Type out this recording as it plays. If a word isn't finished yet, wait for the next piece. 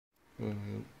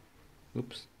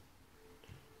Oops.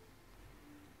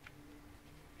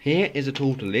 Here is a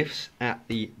tour to lifts at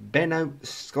the Beno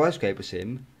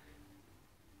Skyscrapersim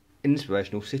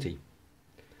Inspirational City.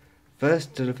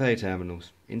 First to the ferry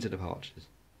terminals, into departures.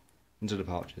 So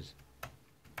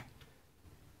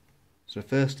the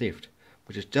first lift,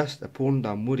 which is just a pawned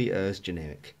down woody earth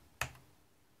generic.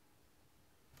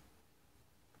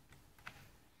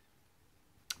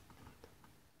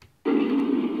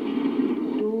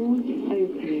 Doors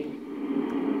opening.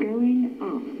 Going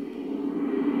up.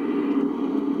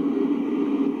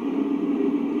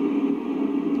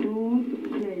 Doors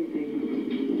closing.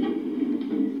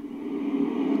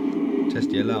 Test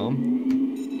the alarm.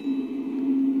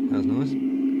 That was nice.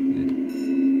 Good.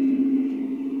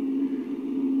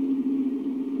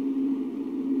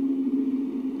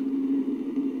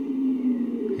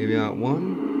 Here we are at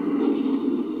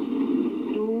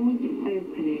 1. Doors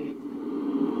opening.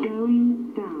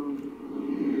 Going down.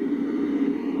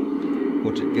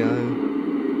 Watch it go.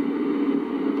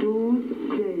 Doors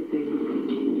closing.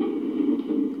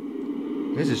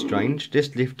 This is strange.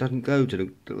 This lift doesn't go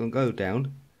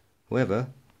down. However,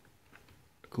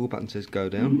 the call button says go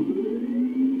down.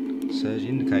 Surge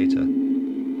indicator.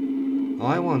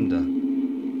 I wonder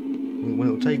when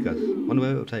it will take us. Wonder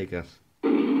where it will take us.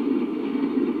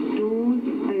 Doors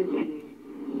opening.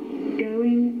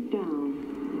 Going down.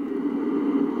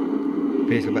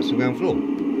 Appears to go back to the ground floor.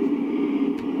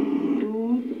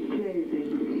 Doors closing.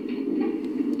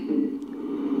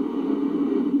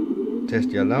 Test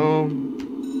the alarm.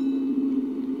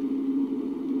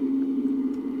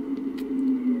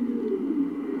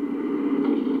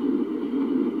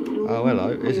 Oh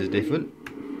hello, this is different.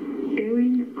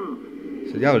 Going up.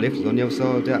 So the other lift is on the other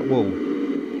side of that wall.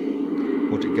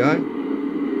 Watch it go.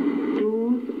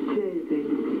 Doors closing.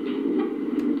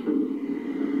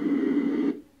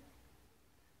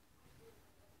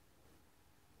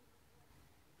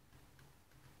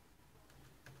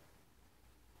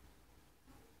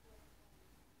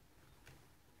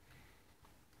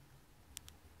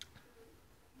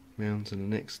 Round to the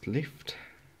next lift.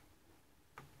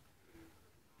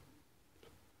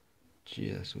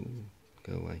 Just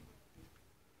go away.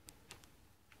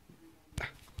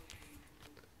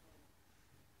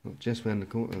 Not just round the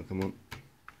corner. Oh, come on.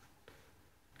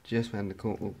 Just round the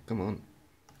corner. Oh, come on.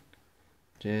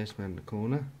 Just round the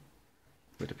corner.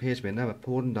 Which appears to be another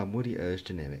poured and done woody earth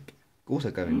generic.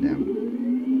 Also going down.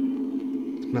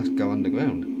 This must go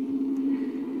underground.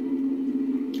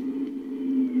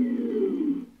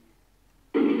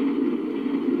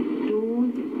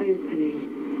 Doors opening.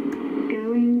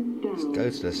 Going down. Let's go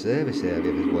to the service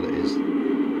area is what it is.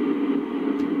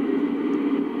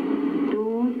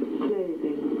 Doors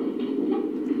closing.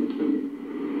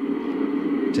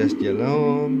 Test the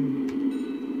alarm.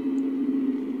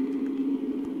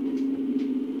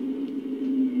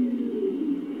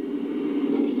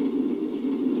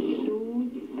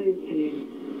 Doors opening.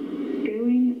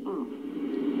 Going up.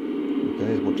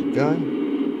 Okay, watch it go.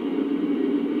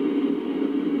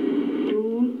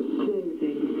 Doors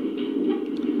closing.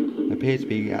 Appears to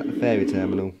be at the ferry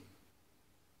terminal.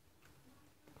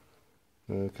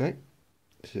 Okay,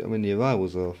 so I'm in the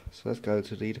arrivals half, so let's go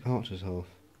to the departures half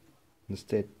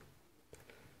instead.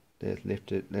 There's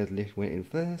lift went in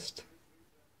first.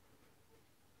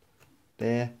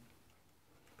 There.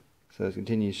 So let's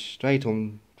continue straight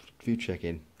on through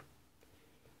check-in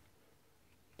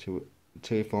until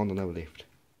we find another lift.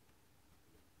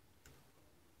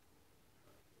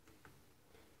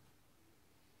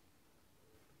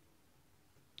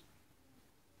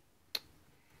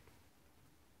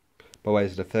 By the way,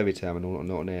 this is a ferry terminal,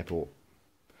 not an airport.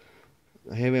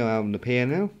 Here we are on the pier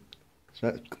now, so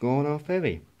let's go on our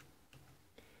ferry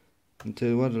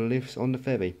into one of the lifts on the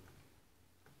ferry,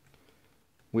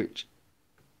 which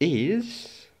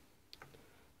is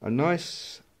a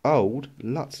nice old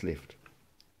Lutz lift.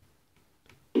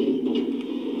 I'll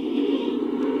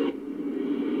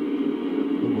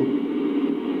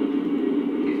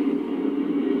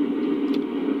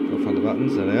find the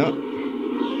buttons, there they are.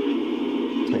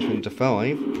 Takes me to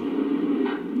 5.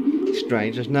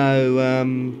 Strange, there's no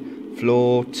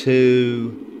floor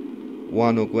 2,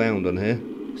 1 or ground on here.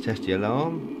 Let's test the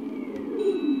alarm.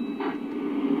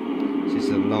 It's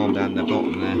an alarm down the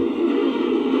bottom there.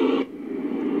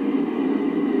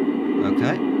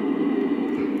 Okay.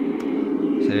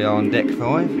 So we are on deck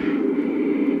 5.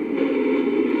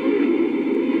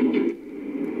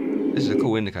 This is a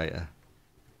cool indicator.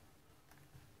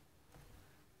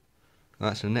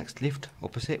 Right, so the next lift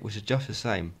opposite, which is just the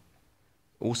same.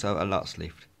 Also a Lutz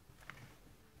lift.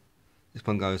 This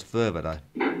one goes further though.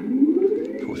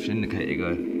 Watch the indicator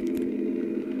go.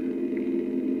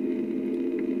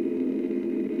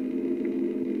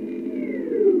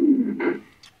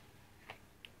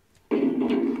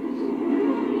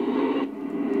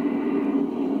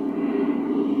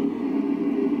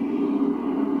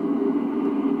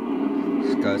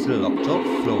 go to the locked off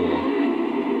floor.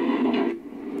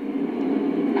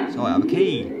 So I have a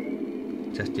key.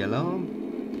 Test the alarm.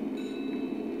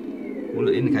 Well,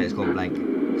 the indicator's gone blank.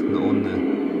 It's not on the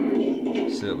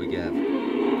cert we gave.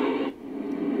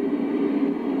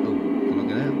 Oh, can I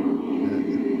get out?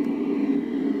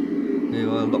 Here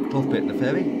I locked off bit in the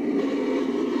ferry.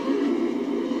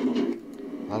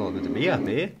 I'm not meant to be up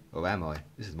here, or am I?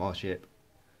 This is my ship.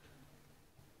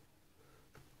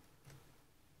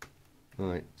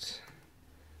 Right.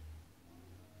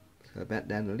 Let's go back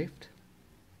down the lift.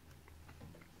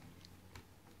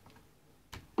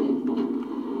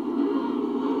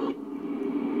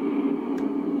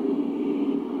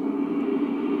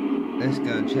 Let's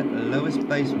go and check the lowest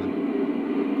basement.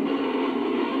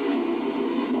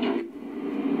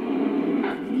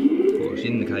 Force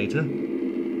indicator.